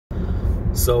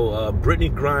So Brittney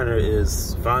Griner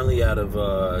is finally out of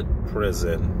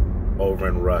prison over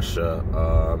in Russia.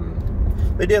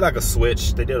 They did like a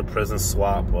switch. They did a prison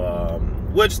swap,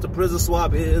 which the prison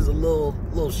swap is a little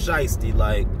shiesty.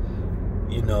 Like,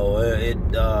 you know,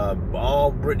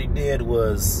 all Brittney did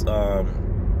was,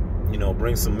 you know,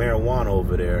 bring some marijuana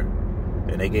over there,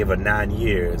 and they gave her 9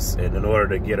 years. And in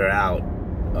order to get her out,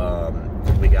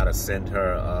 we gotta send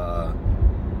her.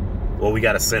 Well, we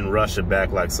got to send Russia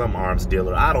back like some arms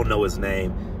dealer. I don't know his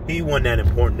name. He wasn't that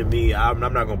important to me. I'm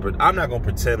not gonna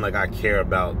pretend like I care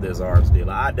about this arms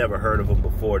dealer. I'd never heard of him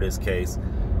before this case.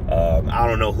 I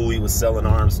don't know who he was selling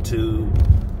arms to,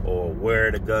 or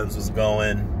where the guns was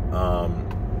going,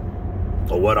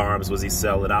 or what arms was he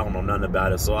selling. I don't know nothing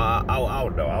about it. So I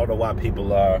don't know. I don't know why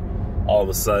people are all of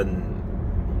a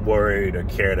sudden worried or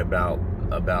cared about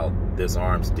this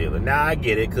arms dealer. Now, I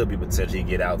get it. Could be potentially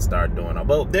get out and start doing it.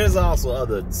 But there's also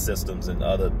other systems and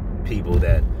other people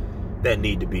that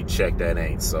need to be checked that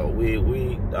ain't. So we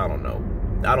I don't know.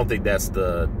 I don't think that's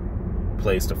the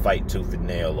place to fight tooth and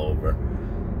nail over.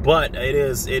 But it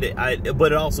is,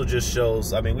 but it also just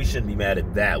shows, I mean, we shouldn't be mad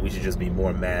at that. We should just be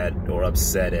more mad or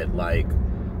upset at, like,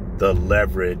 the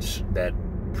leverage that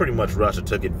pretty much Russia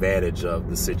took advantage of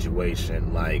the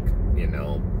situation. Like, you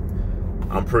know,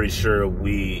 I'm pretty sure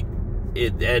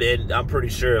I'm pretty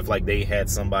sure if, like, they had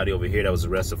somebody over here that was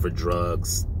arrested for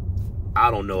drugs,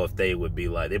 I don't know if they would be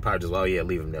like, they probably just, oh yeah,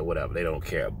 leave them there, whatever. They don't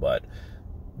care. But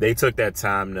they took that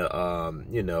time to,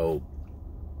 you know,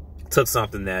 took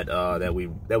something that we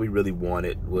really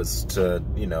wanted, was to,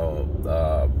 you know,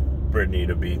 Brittney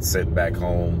to be sent back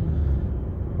home.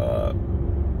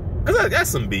 Cause that's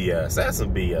some BS. That's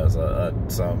some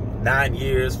BS. Some 9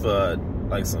 years for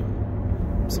like some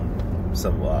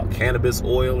cannabis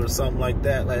oil or something like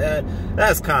that. Like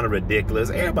that's kind of ridiculous.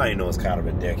 Everybody knows it's kind of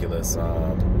ridiculous.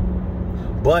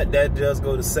 But that does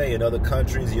go to say, in other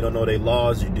countries, you don't know their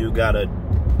laws. You do gotta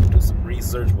do some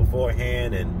research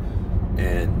beforehand and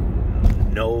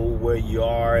know where you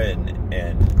are, and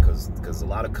because a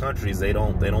lot of countries, they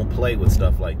don't play with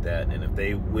stuff like that. And if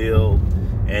they will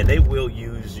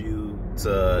use you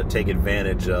to take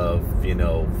advantage of, you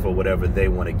know, for whatever they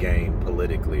want to gain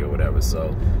politically or whatever.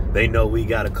 So they know we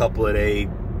got a couple of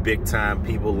big time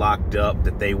people locked up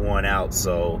that they want out.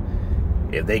 So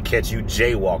if they catch you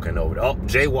jaywalking over there,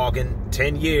 jaywalking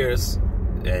 10 years,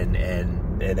 and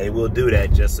they will do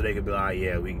that just so they can be like,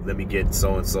 yeah, let me get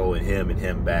so-and-so and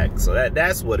him back. So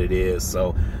that's what it is.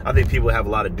 So I think people have a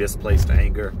lot of displaced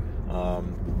anger.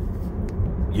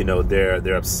 You know,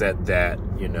 they're upset that,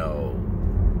 you know,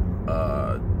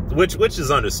 which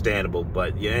is understandable,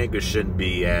 but your anger shouldn't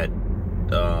be at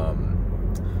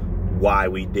why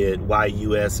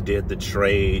US did the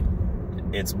trade.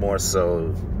 It's more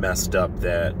so messed up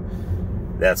that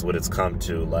that's what it's come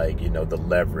to, like, you know, the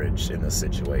leverage in the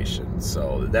situation.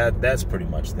 So that's pretty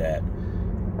much that.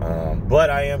 But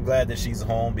I am glad that she's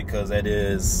home, because that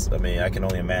is, I mean, I can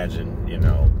only imagine, you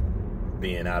know,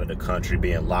 being out of the country,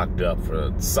 being locked up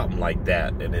for something like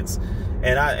that.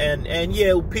 And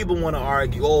yeah, people want to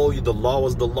argue, oh, the law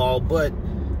was the law, but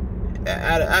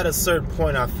at a certain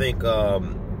point, I think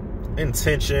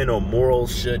intention or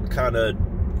morals should kind of,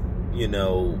 you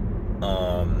know,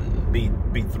 be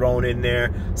thrown in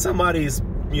there. Somebody's,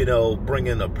 you know,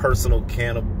 bringing a personal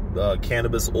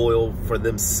cannabis oil for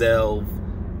themselves.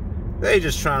 They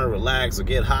just trying to relax or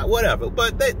get high, whatever.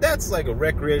 But that's like a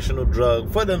recreational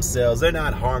drug for themselves. They're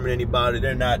not harming anybody.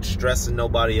 They're not stressing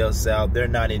nobody else out. They're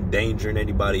not endangering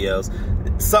anybody else.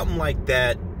 Something like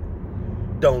that,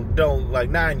 don't like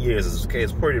 9 years is okay.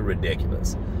 It's pretty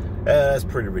ridiculous. That's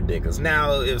pretty ridiculous.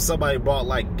 Now, if somebody bought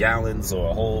like gallons or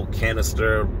a whole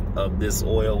canister of this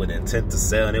oil with intent to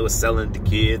sell, and they was selling it to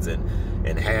kids and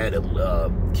had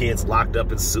kids locked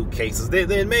up in suitcases,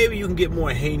 then maybe you can get more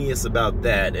heinous about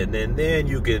that, and then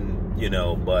you can, you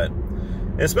know, but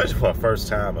especially for a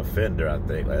first-time offender, I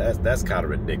think like that's kind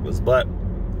of ridiculous. But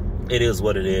it is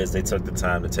what it is. They took the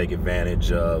time to take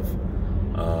advantage of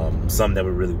something that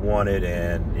we really wanted,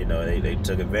 and, you know, they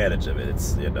took advantage of it.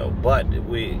 It's, you know, but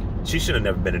she should have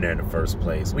never been in there in the first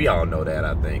place. We all know that,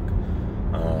 I think.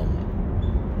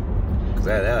 Cause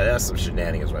that's some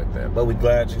shenanigans right there. But we're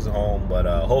glad she's home. But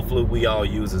hopefully we all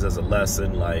use this as a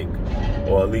lesson, like,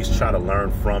 or at least try to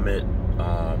learn from it.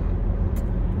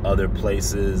 Other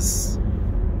places,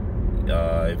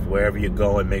 if wherever you're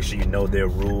going, make sure you know their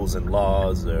rules and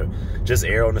laws, or just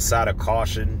err on the side of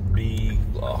caution. Be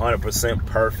 100%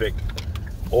 perfect,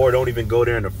 or don't even go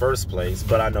there in the first place.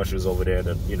 But I know she was over there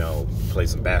to, you know, play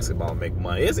some basketball and make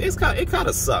money. It kind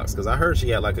of sucks, because I heard she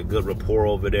had like a good rapport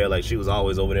over there. Like, she was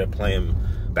always over there playing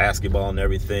basketball and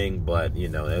everything. But, you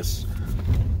know,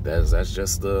 that's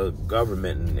just the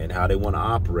government and how they want to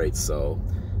operate. So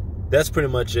that's pretty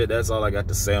much it. That's all I got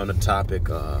to say on the topic.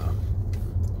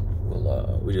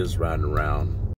 We're just riding around